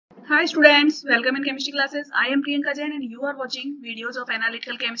Hi students, welcome in chemistry classes. I am Priyanka Jain and you are watching videos of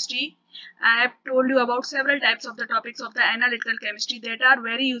analytical chemistry. I have told you about several types of the topics of the analytical chemistry that are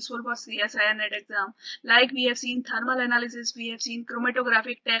very useful for CSIRNET exam. Like we have seen thermal analysis, we have seen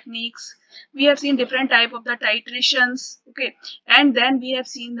chromatographic techniques, we have seen different type of the titrations, okay, and then we have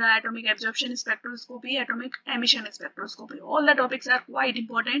seen the atomic absorption spectroscopy, atomic emission spectroscopy. All the topics are quite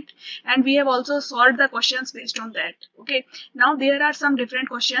important and we have also solved the questions based on that, okay. Now there are some different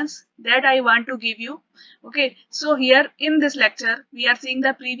questions that I want to give you, okay. So here in this lecture we are seeing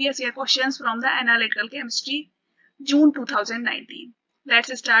the previous year questions from the analytical chemistry June 2019.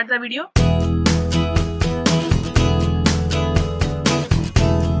 Let's start the video.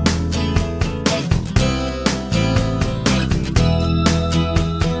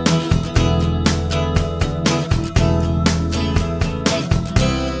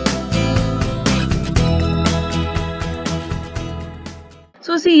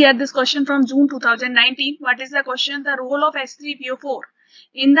 So see here this question from June 2019. What is the question? The role of H3PO4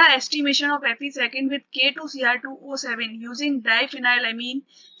 in the estimation of Fe second with K2Cr2O7 using diphenylamine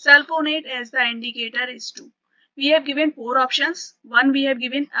sulfonate as the indicator is 2. We have given 4 options. One, we have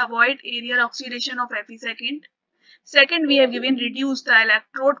given avoid area oxidation of Fe second. Second, we have given reduce the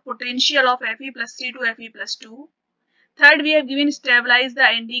electrode potential of Fe plus 3 to Fe plus 2. Third, we have given stabilize the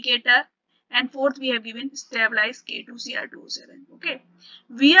indicator. And fourth, we have given stabilize K2Cr2O7. Okay.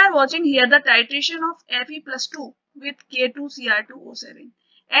 We are watching here the titration of Fe plus 2 with K2Cr2O7.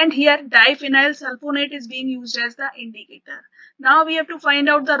 And here diphenyl sulfonate is being used as the indicator. Now we have to find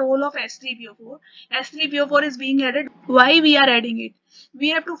out the role of H3PO4. H3PO4 is being added. Why we are adding it? We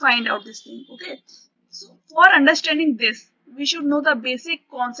have to find out this thing. Okay. So for understanding this, we should know the basic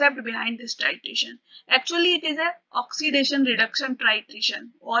concept behind this titration. Actually, it is a oxidation reduction titration,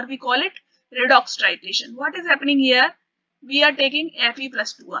 or we call it redox titration. What is happening here? We are taking Fe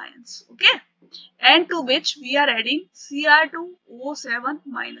plus 2 ions, okay, and to which we are adding Cr2O7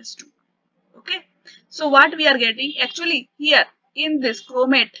 minus 2, okay. So what we are getting, actually here in this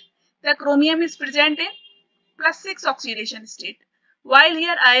chromate, the chromium is present in plus 6 oxidation state, while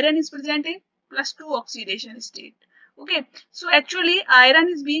here iron is present in plus 2 oxidation state, okay. So actually iron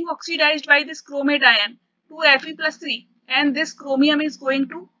is being oxidized by this chromate ion to Fe plus 3 and this chromium is going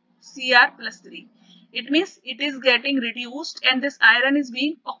to Cr plus 3. It means it is getting reduced and this iron is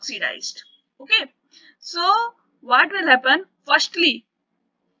being oxidized, okay. So what will happen? Firstly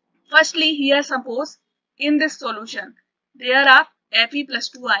here suppose in this solution there are Fe plus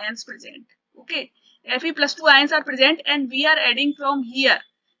 2 ions present, okay. Fe plus 2 ions are present and we are adding from here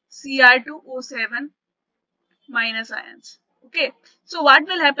Cr2O7 minus ions, okay. So what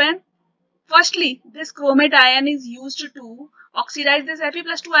will happen? Firstly, this chromate ion is used to oxidize this Fe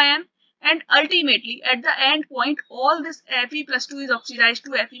plus 2 ion, and ultimately at the end point all this Fe plus 2 is oxidized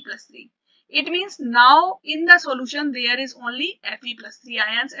to Fe plus 3. It means now in the solution there is only Fe plus 3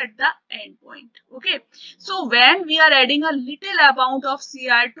 ions at the end point, okay. So when we are adding a little amount of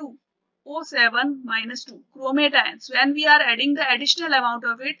Cr2O7 minus 2 chromate ions, when we are adding the additional amount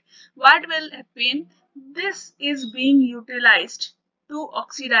of it, what will happen? This is being utilized to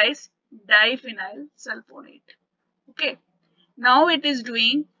oxidize diphenyl sulfonate, okay. Now it is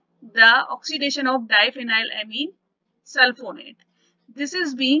doing the oxidation of diphenylamine sulfonate. This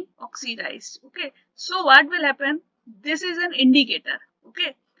is being oxidized, okay. So what will happen? This is an indicator,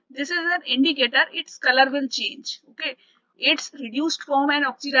 okay. This is an indicator. Its color will change, okay. Its reduced form and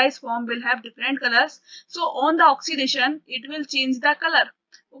oxidized form will have different colors. So on the oxidation it will change the color,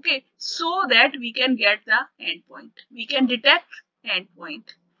 okay, so that we can get the endpoint. We can detect endpoint.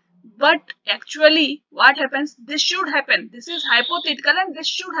 But actually what happens? This should happen. This is hypothetical and this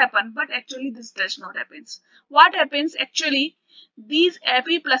should happen, but actually this does not happen. What happens? Actually these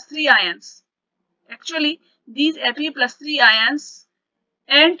Fe plus 3 ions,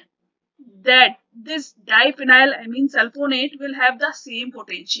 and that this diphenylamine sulfonate will have the same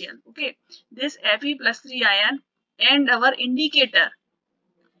potential, okay. This Fe plus 3 ion and our indicator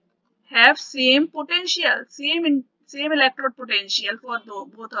have same potential, same electrode potential for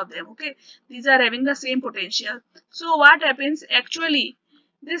both of them, okay. These are having the same potential. So what happens? Actually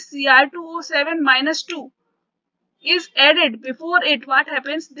this Cr2O7 minus 2 is added. Before it, what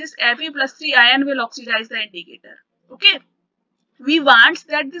happens? This Fe plus 3 ion will oxidize the indicator, okay. We want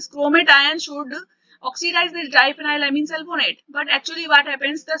that this chromate ion should oxidize this diphenylamine sulfonate, but actually what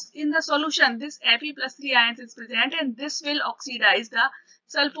happens? In the solution this Fe plus 3 ions is present and this will oxidize the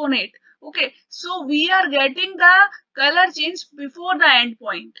sulfonate, okay. So we are getting the color change before the end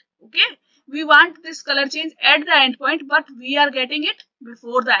point, okay. We want this color change at the end point, but we are getting it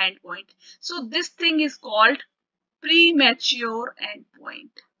before the end point. So this thing is called premature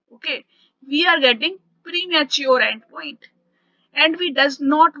endpoint, okay. we are getting premature endpoint. And we does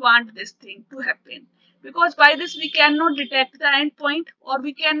not want this thing to happen, because by this we cannot detect the endpoint or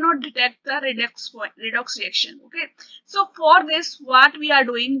we cannot detect the redox reaction. Okay, so for this what we are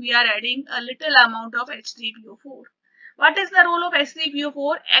doing, we are adding a little amount of H3PO4. What is the role of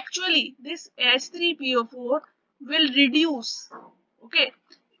H3PO4? Actually this H3PO4 will reduce, okay,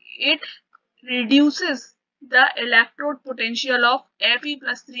 it reduces the electrode potential of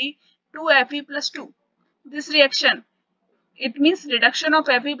Fe+3 to Fe+2. This reaction, it means reduction of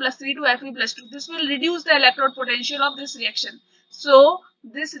Fe+3 to Fe+2. This will reduce the electrode potential of this reaction. So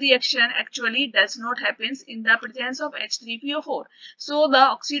this reaction actually does not happen in the presence of H3PO4. So the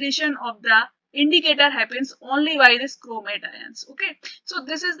oxidation of the indicator happens only by this chromate ions. Okay. So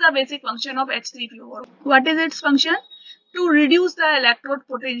this is the basic function of H3PO4. What is its function? To reduce the electrode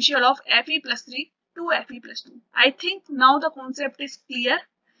potential of Fe+3 to Fe+2. I think now the concept is clear.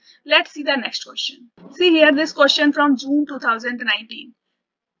 Let's see the next question. See here this question from June 2019.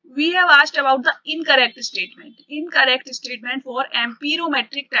 We have asked about the incorrect statement. Incorrect statement for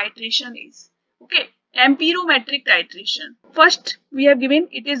amperometric titration is, okay, amperometric titration. First, we have given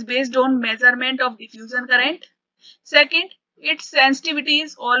it is based on measurement of diffusion current. Second, its sensitivity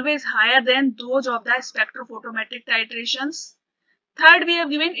is always higher than those of the spectrophotometric titrations. Third, we have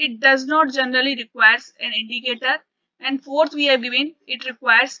given it does not generally requires an indicator. And fourth, we have given it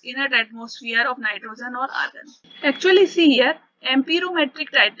requires inert atmosphere of nitrogen or argon. Actually, see here, amperometric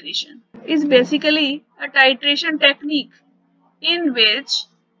titration is basically a titration technique in which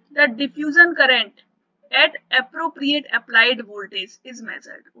the diffusion current at appropriate applied voltage is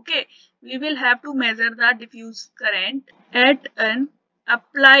measured. Okay, we will have to measure the diffuse current at an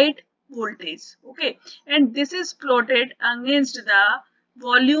applied voltage. Okay, and this is plotted against the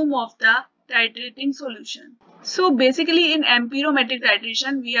volume of the titrating solution. So basically in amperometric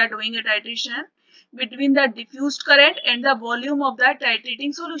titration, we are doing a titration between the diffused current and the volume of the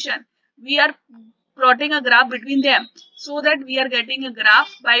titrating solution. We are plotting a graph between them so that we are getting a graph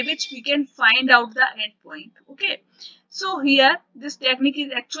by which we can find out the endpoint. Okay, so here this technique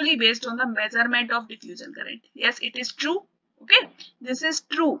is actually based on the measurement of diffusion current. Yes, it is true. Okay, this is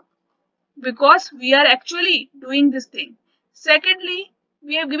true because we are actually doing this thing. Secondly,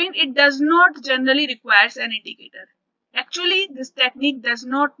 we have given it does not generally requires an indicator. Actually, this technique does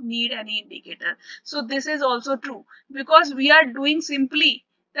not need any indicator. So this is also true because we are doing simply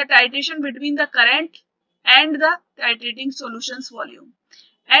the titration between the current and the titrating solution's volume.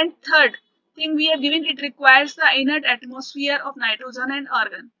 And third thing we have given, it requires the inert atmosphere of nitrogen and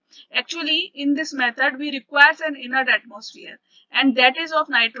argon. Actually, in this method, we requires an inert atmosphere and that is of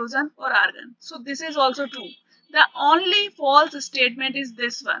nitrogen or argon. So this is also true. The only false statement is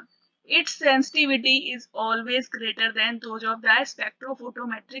this one. Its sensitivity is always greater than those of the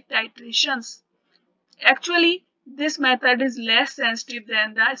spectrophotometric titrations. Actually, this method is less sensitive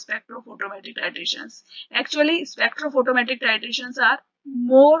than the spectrophotometric titrations. Actually, spectrophotometric titrations are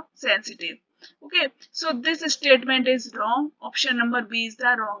more sensitive. Okay, so this statement is wrong. Option number B is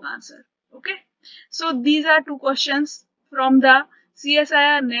the wrong answer. Okay, so these are two questions from the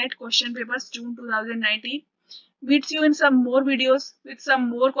CSIRNET question papers June 2019. Meets you in some more videos with some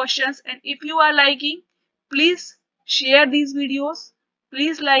more questions, and if you are liking, please share these videos,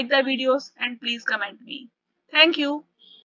 please like the videos, and please comment me. Thank you.